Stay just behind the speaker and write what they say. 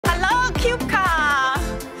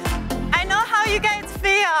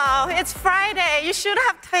you should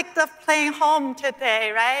have taken the plane home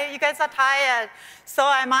today, right? You guys are tired. So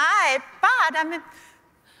am I. But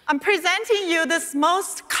I'm presenting you this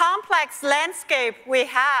most complex landscape we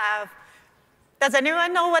have. Does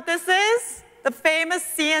anyone know what this is? The famous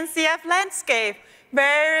CNCF landscape.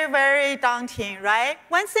 Very, very daunting, right?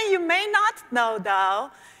 One thing you may not know,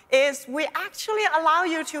 though, is we actually allow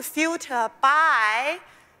you to filter by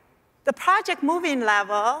the project moving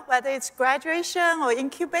level, whether it's graduation or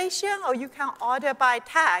incubation, or you can order by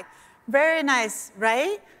tag. Very nice,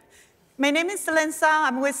 right? My name is Lin Song.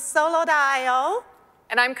 I'm with Solo.io.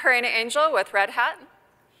 And I'm Karena Angell with Red Hat.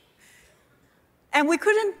 And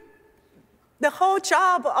the whole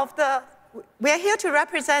job of we're here to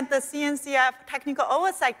represent the CNCF Technical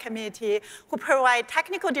Oversight Committee, who provide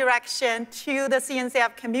technical direction to the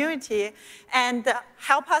CNCF community and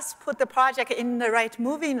help us put the project in the right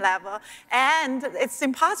moving level. And it's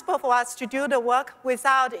impossible for us to do the work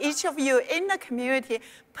without each of you in the community,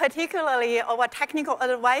 particularly our technical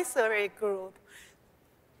advisory group.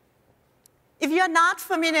 If you're not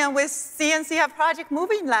familiar with CNCF project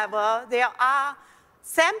moving level, there are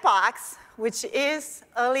sandbox, which is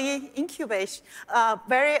early incubation,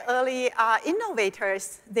 very early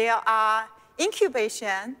innovators. There are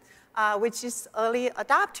incubation, which is early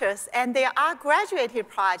adopters. And there are graduated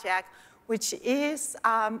projects, which is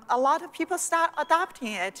a lot of people start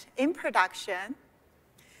adopting it in production.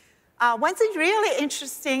 One thing really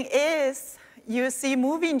interesting is you see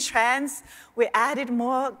moving trends. We added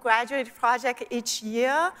more graduate projects each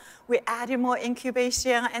year. We added more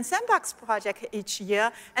incubation and sandbox projects each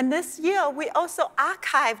year. And this year, we also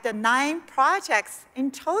archived 9 projects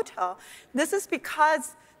in total. This is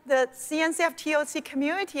because the CNCF TOC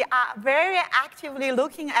community are very actively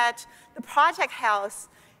looking at the project health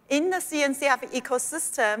in the CNCF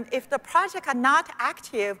ecosystem. If the projects are not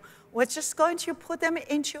active, we're just going to put them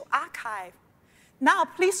into archive. Now,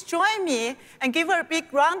 please join me and give a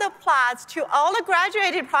big round of applause to all the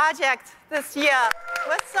graduated projects this year.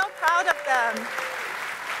 We're so proud of them.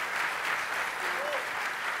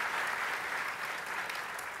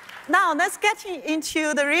 Now, let's get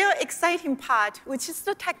into the real exciting part, which is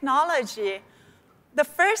the technology. The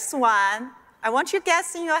first one, I want you to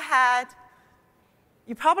guess in your head,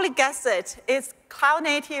 you probably guess it, is cloud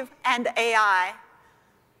native and AI.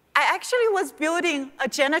 I actually was building a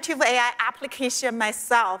generative AI application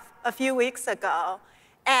myself a few weeks ago.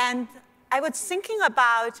 And I was thinking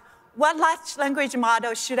about what large language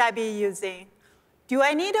model should I be using? Do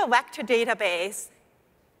I need a vector database?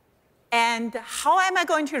 And how am I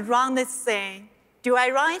going to run this thing? Do I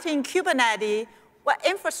run it in Kubernetes? What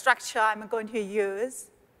infrastructure am I going to use?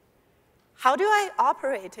 How do I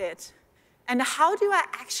operate it? And how do I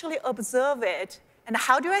actually observe it? And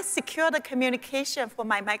how do I secure the communication for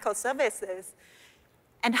my microservices?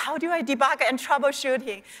 And how do I debug and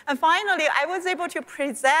troubleshooting? And finally, I was able to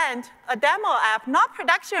present a demo app, not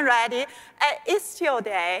production ready, at Istio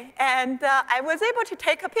Day. And I was able to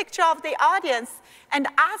take a picture of the audience and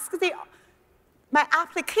ask my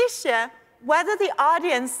application whether the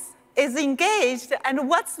audience is engaged and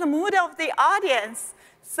what's the mood of the audience.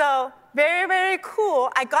 So very, very cool.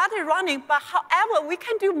 I got it running, but however, we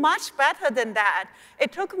can do much better than that.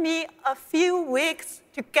 It took me a few weeks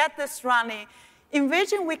to get this running.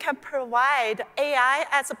 Envision we can provide AI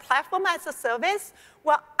as a platform, as a service,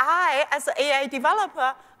 where I, as an AI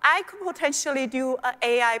developer, I could potentially do an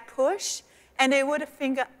AI push, and it would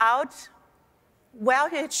figure out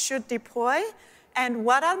where it should deploy, and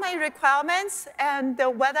what are my requirements, and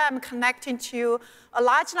whether I'm connecting to a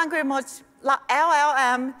large language model,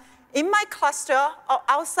 LLM, in my cluster or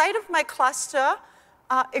outside of my cluster.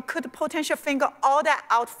 It could potentially figure all that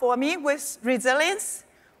out for me with resilience,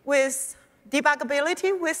 with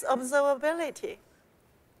debuggability, with observability.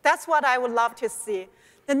 That's what I would love to see.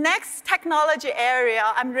 The next technology area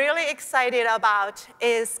I'm really excited about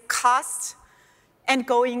is cost and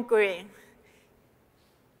going green.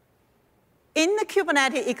 In the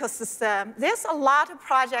Kubernetes ecosystem, there's a lot of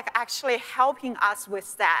projects actually helping us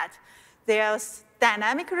with that. There's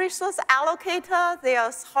dynamic resource allocator,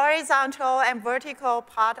 there's horizontal and vertical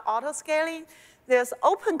part autoscaling, there's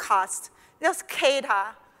OpenCost, there's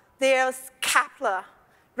Kata, there's Kepler,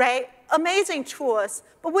 right? Amazing tools.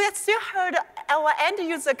 But we still heard our end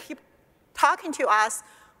user keep talking to us,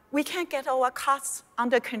 we can't get our costs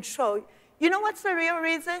under control. You know what's the real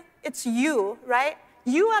reason? It's you, right?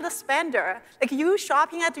 You are the spender. Like you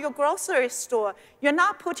shopping at your grocery store, you're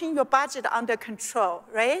not putting your budget under control,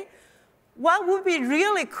 right? What would be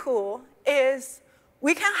really cool is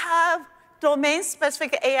we can have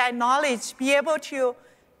domain-specific AI knowledge be able to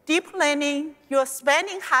deep learning your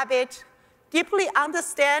spending habit deeply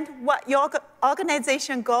understand what your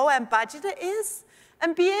organization goal and budget is,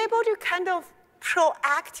 and be able to kind of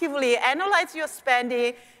proactively analyze your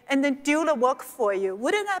spending and then do the work for you.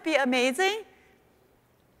 Wouldn't that be amazing?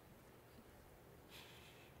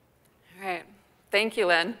 All right. Thank you,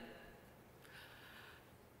 Lynn.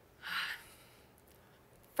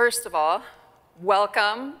 First of all,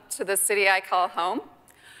 welcome to the city I call home.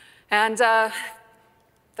 And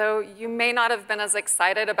though you may not have been as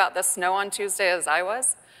excited about the snow on Tuesday as I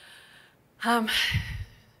was,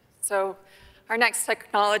 so our next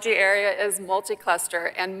technology area is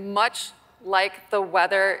multi-cluster, and much like the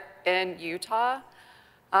weather in Utah,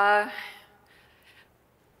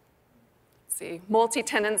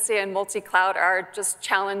 multi-tenancy and multi-cloud are just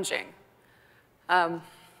challenging. And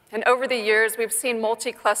over the years, we've seen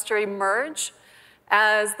multi-cluster emerge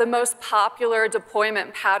as the most popular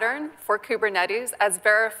deployment pattern for Kubernetes, as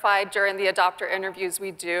verified during the adopter interviews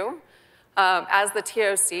we do, as the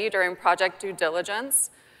TOC during project due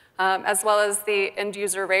diligence, as well as the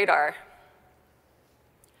end-user radar.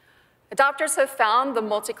 Adopters have found the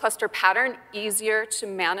multi-cluster pattern easier to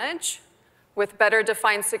manage with better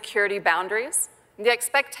defined security boundaries. The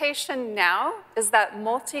expectation now is that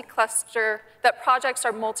projects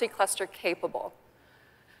are multi-cluster capable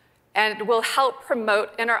and will help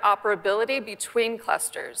promote interoperability between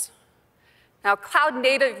clusters. Now, cloud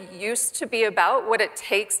native used to be about what it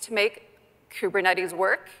takes to make Kubernetes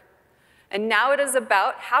work, and now it is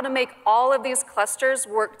about how to make all of these clusters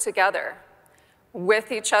work together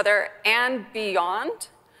with each other and beyond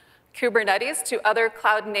Kubernetes to other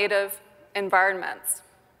cloud native environments.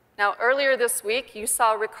 Now, earlier this week, you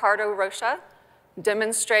saw Ricardo Rocha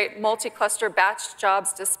demonstrate multi-cluster batch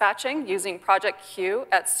jobs dispatching using Project Q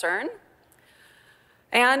at CERN.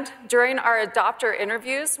 And during our adopter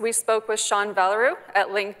interviews, we spoke with Sean Valeru at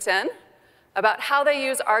LinkedIn about how they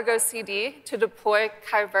use Argo CD to deploy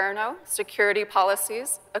Kyverno security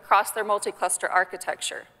policies across their multi-cluster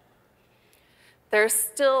architecture. There's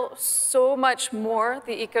still so much more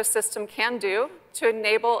the ecosystem can do to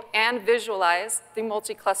enable and visualize the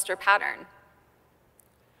multi-cluster pattern.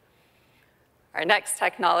 Our next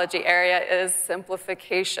technology area is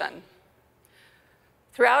simplification.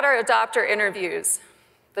 Throughout our adopter interviews,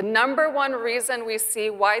 the #1 reason we see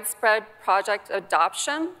widespread project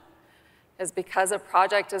adoption is because a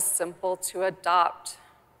project is simple to adopt.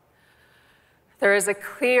 There is a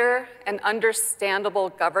clear and understandable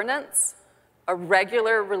governance, a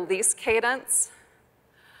regular release cadence,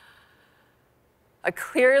 a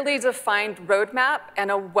clearly defined roadmap, and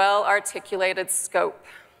a well-articulated scope.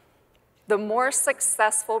 The more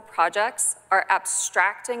successful projects are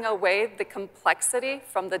abstracting away the complexity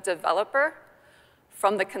from the developer,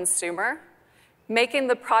 from the consumer, making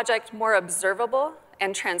the project more observable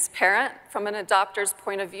and transparent from an adopter's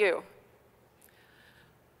point of view.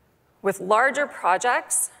 With larger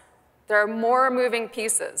projects, there are more moving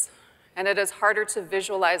pieces, and it is harder to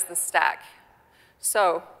visualize the stack.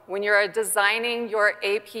 So when you're designing your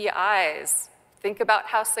APIs, think about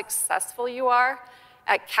how successful you are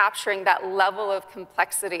at capturing that level of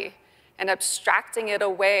complexity and abstracting it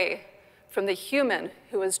away from the human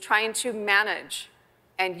who is trying to manage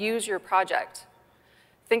and use your project.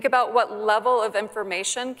 Think about what level of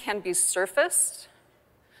information can be surfaced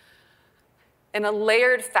in a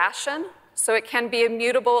layered fashion so it can be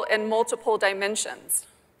immutable in multiple dimensions.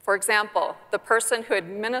 For example, the person who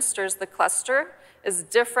administers the cluster is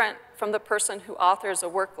different from the person who authors a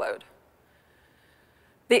workload.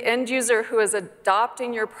 The end user who is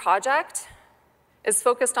adopting your project is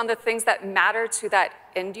focused on the things that matter to that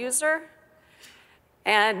end user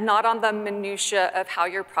and not on the minutiae of how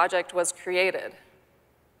your project was created.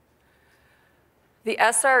 The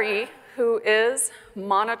SRE who is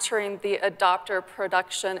monitoring the adopter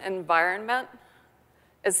production environment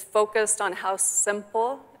is focused on how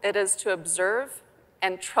simple it is to observe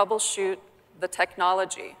and troubleshoot the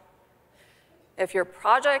technology. If your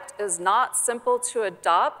project is not simple to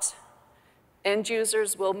adopt, end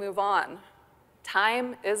users will move on.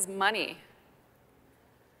 Time is money.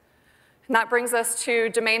 And that brings us to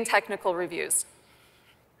domain technical reviews.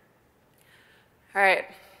 All right,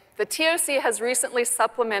 the TOC has recently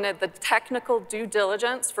supplemented the technical due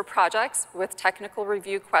diligence for projects with technical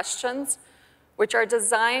review questions, which are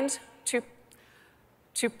designed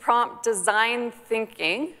to prompt design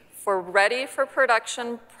thinking for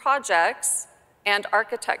ready-for-production projects and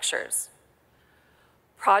architectures.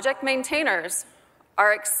 Project maintainers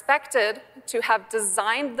are expected to have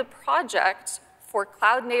designed the project for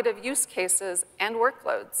cloud-native use cases and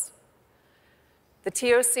workloads. The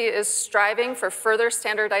TOC is striving for further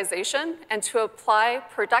standardization and to apply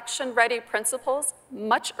production-ready principles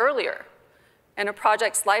much earlier in a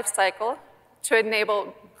project's life cycle to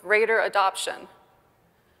enable greater adoption.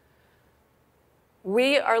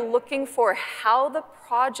 We are looking for how the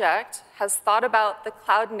project has thought about the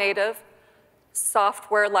cloud-native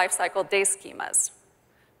software lifecycle day schemas.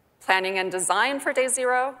 Planning and design for day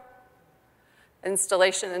 0,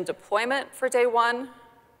 installation and deployment for day 1,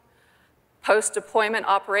 post-deployment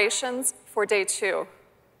operations for day 2.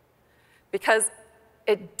 Because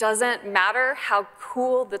it doesn't matter how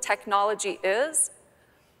cool the technology is,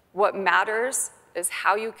 what matters is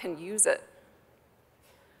how you can use it.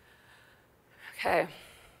 Okay,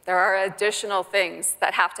 there are additional things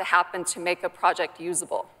that have to happen to make a project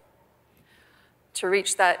usable, to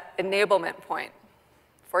reach that enablement point.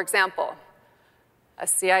 For example, a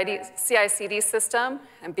CI/CD system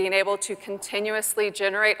and being able to continuously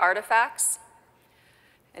generate artifacts.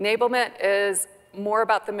 Enablement is more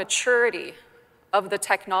about the maturity of the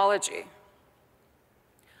technology.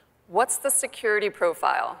 What's the security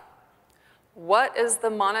profile? What is the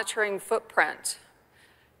monitoring footprint?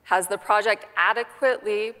 Has the project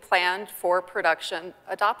adequately planned for production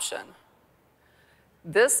adoption?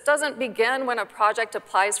 This doesn't begin when a project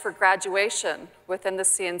applies for graduation within the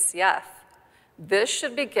CNCF. This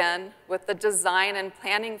should begin with the design and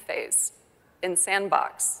planning phase in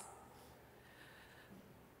Sandbox.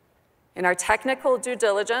 In our technical due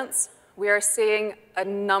diligence, we are seeing a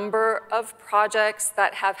number of projects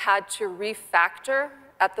that have had to refactor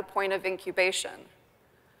at the point of incubation,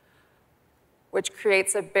 which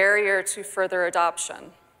creates a barrier to further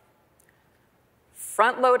adoption.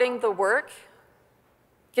 Front-loading the work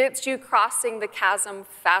gets you crossing the chasm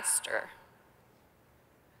faster.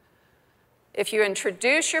 If you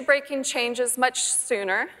introduce your breaking changes much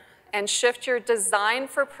sooner and shift your design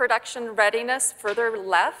for production readiness further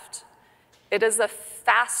left, it is a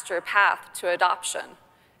faster path to adoption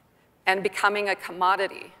and becoming a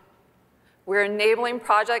commodity. We're enabling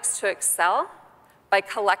projects to excel by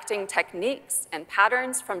collecting techniques and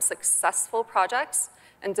patterns from successful projects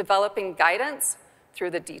and developing guidance through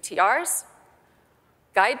the DTRs,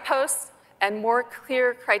 guideposts, and more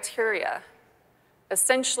clear criteria.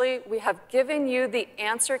 Essentially, we have given you the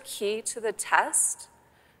answer key to the test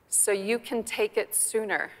so you can take it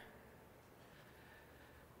sooner.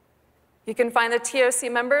 You can find the TOC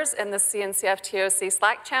members in the CNCF TOC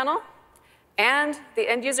Slack channel and the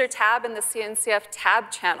end user tab in the CNCF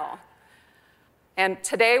tab channel. And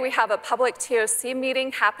today we have a public TOC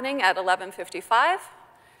meeting happening at 11:55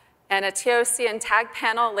 and a TOC and tag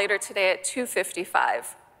panel later today at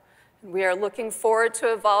 2:55. We are looking forward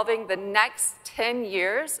to evolving the next 10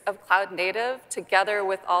 years of cloud native together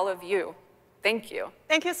with all of you. Thank you.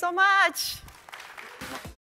 Thank you so much.